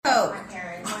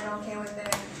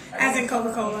and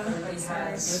Coca-Cola.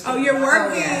 Oh, you're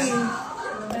working.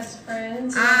 Best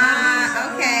friends.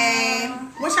 Okay.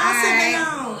 What y'all sipping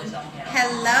on?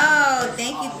 Hello.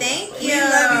 Thank you. We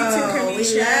love you too,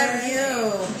 Kanisha. We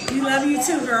love you. We love you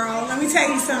too, girl. Let me tell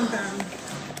you something.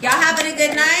 Y'all having a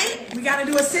good night? We got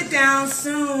to do a sit down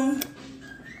soon.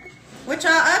 What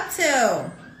y'all up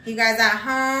to? You guys at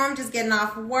home, just getting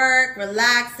off work,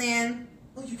 relaxing?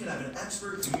 Well, you can have an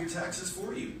expert do your taxes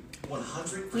for you.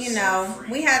 100%. You know,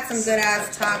 we had some good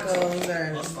ass tacos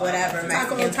or whatever.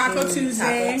 Taco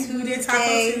Tuesday. We did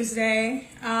Taco Tuesday.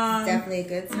 Definitely a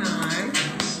good time.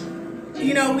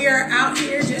 You know, we are out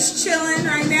here just chilling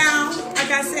right now.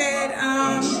 Like I said,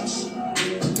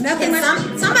 nothing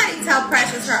much. Somebody tell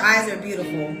Precious her eyes are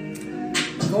beautiful.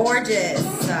 Gorgeous.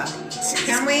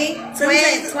 Can we? Twin,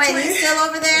 you still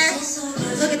over there?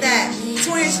 Look at that.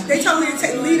 Twin, they told me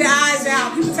to leave the eyes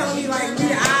out. People telling me, like, leave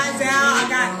the eyes out.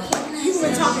 People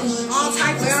been talking all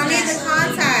types of stuff. We don't need the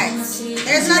contacts.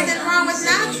 There's nothing wrong with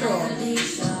natural.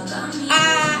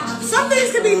 Some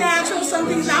things can be natural, some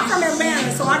things. I'm from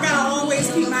Atlanta, so I gotta always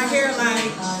keep my hair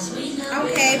like.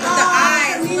 Okay, but the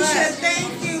eyes. Anisha, thank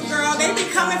you, girl. They be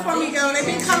coming for me, girl. They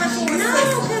be coming for me. No,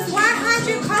 because why hide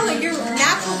your color? Your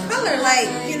natural color,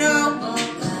 like, you know.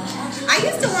 I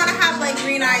used to want to have like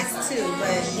green eyes too,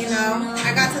 but you know,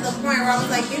 I got to the point where I was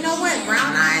like, you know what,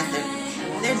 brown eyes,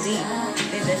 they're deep,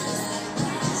 they're vicious.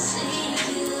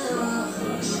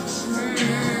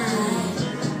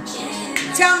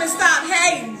 Tell them to stop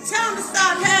hating. Tell them to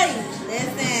stop hating.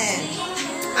 Listen,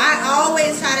 I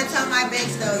always try to tell my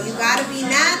bitch though, you gotta be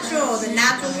natural. The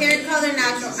natural hair color,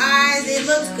 natural eyes, it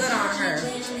looks good on her.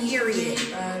 Period.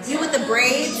 You with the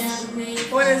braids?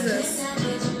 What is this?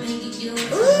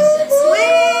 Ooh,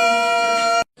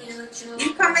 sweet.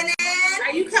 You coming in?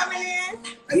 Are you coming in?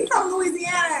 Are you from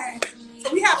Louisiana?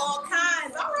 So we have all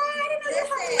kinds. All right, I didn't know you're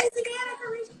from Louisiana,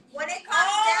 Carisha. When it comes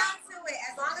down to it,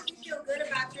 as long as you feel good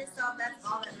about yourself, that's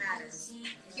all that matters.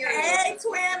 Hey,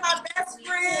 twin, my best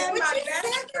friend, my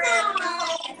best friend in the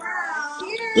whole world.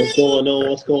 What's going on?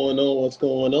 What's going on? What's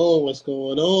going on? What's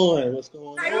going on? What's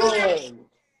going on?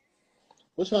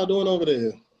 What y'all doing over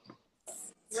there?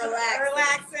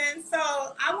 Relaxing. So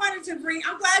I wanted to bring,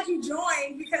 I'm glad you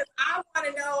joined because I want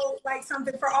to know like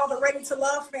something for all the Ready to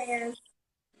Love fans.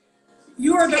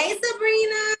 You are the Hey,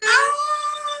 Sabrina.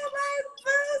 Oh, my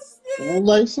goodness. I'm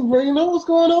like, Sabrina, what's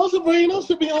going on? Sabrina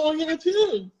should be on here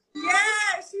too.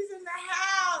 Yes, she's in the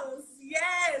house.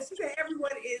 Yes, she said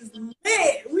everyone is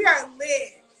lit. We are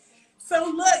lit.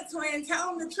 So look, twin,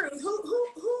 tell them the truth.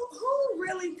 Who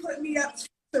really put me up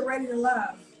to Ready to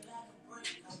Love?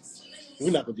 We're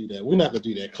not gonna do that. We're not gonna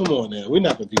do that. Come on now. We're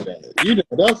not gonna do that. You know,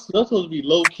 that's supposed to be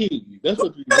low key. That's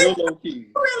supposed to be real low key.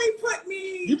 Who really put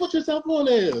me? You put yourself on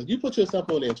there. You put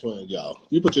yourself on there, twin, y'all.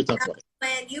 You put yourself on there.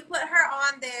 When you put her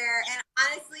on there, and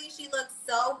honestly, she looks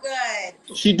so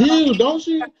good. She did, don't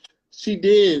she? She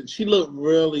did. She looked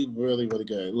really, really, really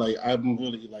good. Like I'm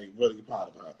really, really proud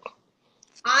of her.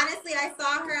 Honestly, I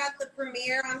saw her at the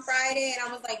premiere on Friday, and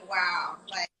I was like, wow.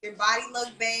 Like, your body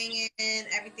looked banging,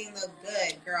 everything looked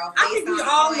good, girl. I think we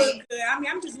all look good. I mean,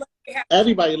 I'm just looking at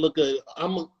everybody look good.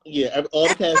 All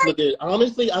the cast look good.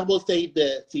 Honestly, I will say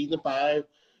that season 5,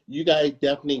 you guys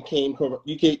definitely came correct.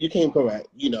 You came correct.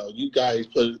 You know, you guys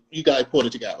put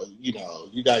it together. You know,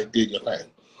 you guys did your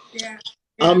thing. Yeah.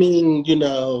 I mean, you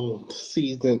know,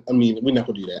 we're not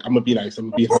gonna do that. I'm gonna be nice. I'm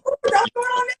gonna be hard. Don't do it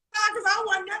on this side because I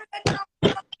want none of that. No.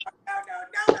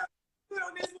 Do it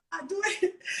on this side.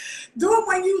 Do it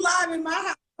when you live in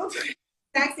my house.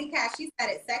 Sexy cast. She said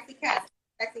it. Sexy cast.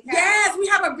 Sexy cast. Yes, we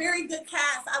have a very good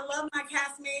cast. I love my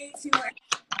castmates. You know,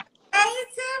 hey,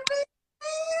 Tiffany.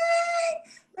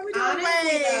 Let me do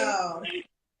a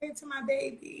wave to my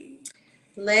baby.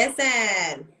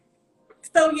 Listen.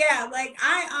 So yeah, like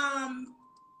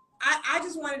I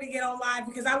just wanted to get on live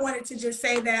because I wanted to just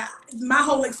say that my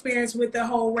whole experience with the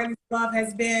whole Ready to Love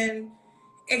has been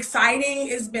exciting.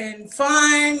 It's been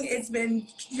fun. It's been,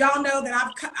 y'all know that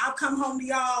I've come home to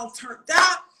y'all turned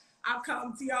up. I've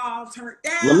come to y'all turned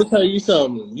down. Let me tell you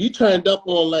something. You turned up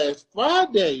on last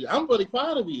Friday. I'm really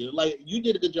proud of you. Like, you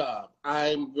did a good job.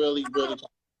 I'm really, really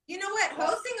proud. You know what?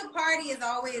 Hosting a party is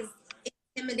always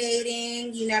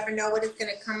intimidating. You never know what it's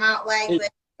going to come out like.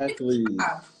 Exactly.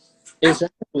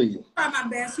 Exactly. I tried my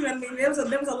best. You know what I mean? There was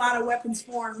a lot of weapons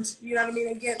formed. You know what I mean,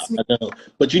 against me. I know,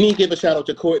 but you need to give a shout out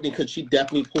to Courtney because she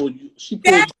definitely pulled you. Shout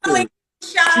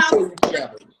out.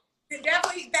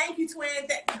 Definitely, thank you, twin.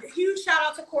 Huge shout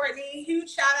out to Courtney.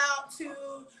 Huge shout out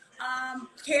to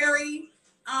Carrie.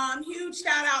 Huge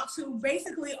shout out to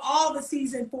basically all the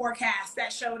season forecasts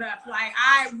that showed up. Like,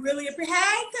 I really appreciate.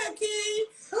 Hey, Cookie.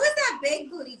 Who is that big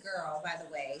booty girl, by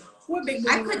the way? What big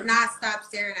booty? I could not stop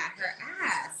staring at her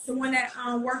ass. The one that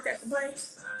worked at the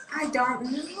place. I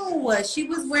don't know. She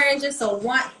was wearing just a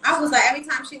one. I was like, every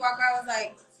time she walked out, I was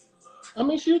like, I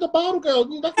mean, she was a bottle girl.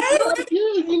 That's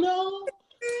you, you know.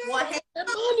 well, hey, That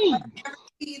money.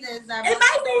 it It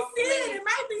might be Sid. It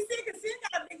might be Sid because Sid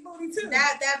got a big booty too.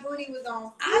 That booty was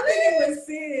on. I think it was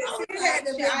Sid. Sid had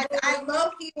the big booty. I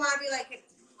low key want to be like,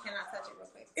 can I touch it real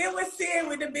quick? It was Sid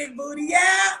with the big booty.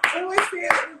 Yeah, it was Sid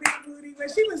with the big booty.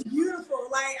 But she was beautiful.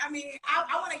 Like, I mean,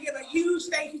 I want to give a huge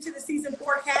thank you to the season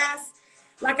forecast.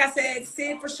 Like I said,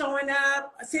 Sid for showing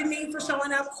up, Sydney for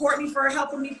showing up, Courtney for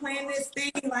helping me plan this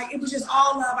thing. Like, it was just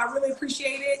all love. I really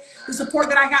appreciate it. The support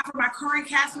that I got from my current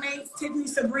castmates, Tiffany,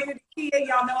 Sabrina, Kia.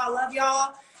 Y'all know I love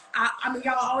y'all. I mean,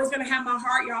 y'all always going to have my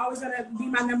heart. You're always going to be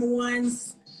my number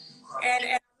ones. And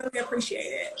I really appreciate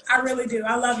it. I really do.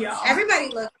 I love y'all. Everybody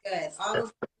looked good. All of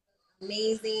them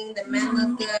amazing. The men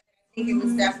looked good. I think it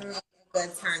was definitely a good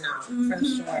turnout for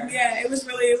sure. Yeah, it was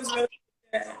really good.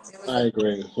 I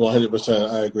agree.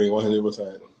 100%. I agree. 100%.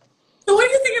 So what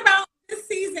do you think about this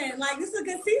season? Like, this is a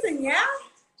good season, yeah?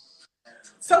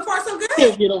 So far, so good. I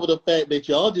can't get over the fact that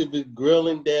y'all just been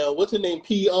grilling down. What's her name?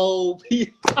 P.O.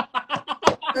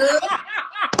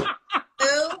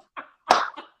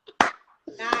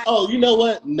 Oh, you know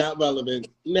what? Not relevant.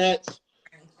 Next.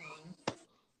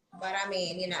 But I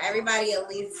mean, you know, everybody at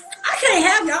least. I can't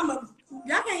have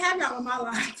y'all can't have y'all in my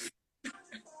life.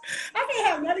 I can't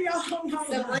have none of y'all in my life.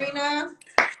 Sabrina.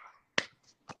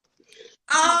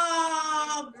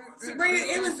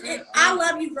 Sabrina, I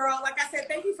love you, girl. Like I said,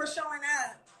 thank you for showing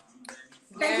up.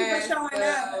 Thank you for showing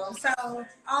up. So,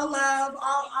 all love.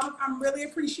 I'm really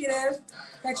appreciative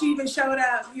that you even showed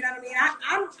up. You know what I mean?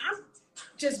 I'm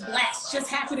just blessed, just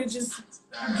happy to just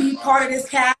be part of this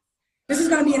cast. This is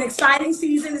going to be an exciting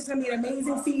season. It's going to be an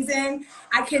amazing season.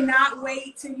 I cannot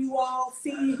wait till you all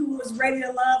see who was ready to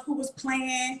love, who was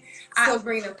playing.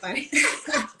 Sabrina funny.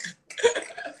 Sabrina,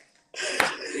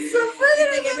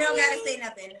 we don't got to say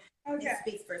nothing. okay. It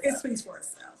speaks for itself. It speaks for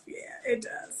itself. Yeah, it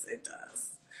does. It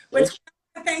does. But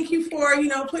thank you for,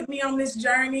 putting me on this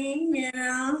journey,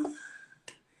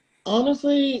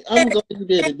 Honestly, I'm glad you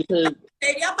did it because.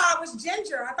 Baby, I thought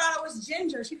it was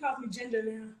Ginger. She calls me Ginger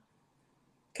now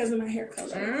because of my hair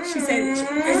color. She said,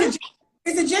 is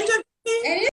it Ginger? It is.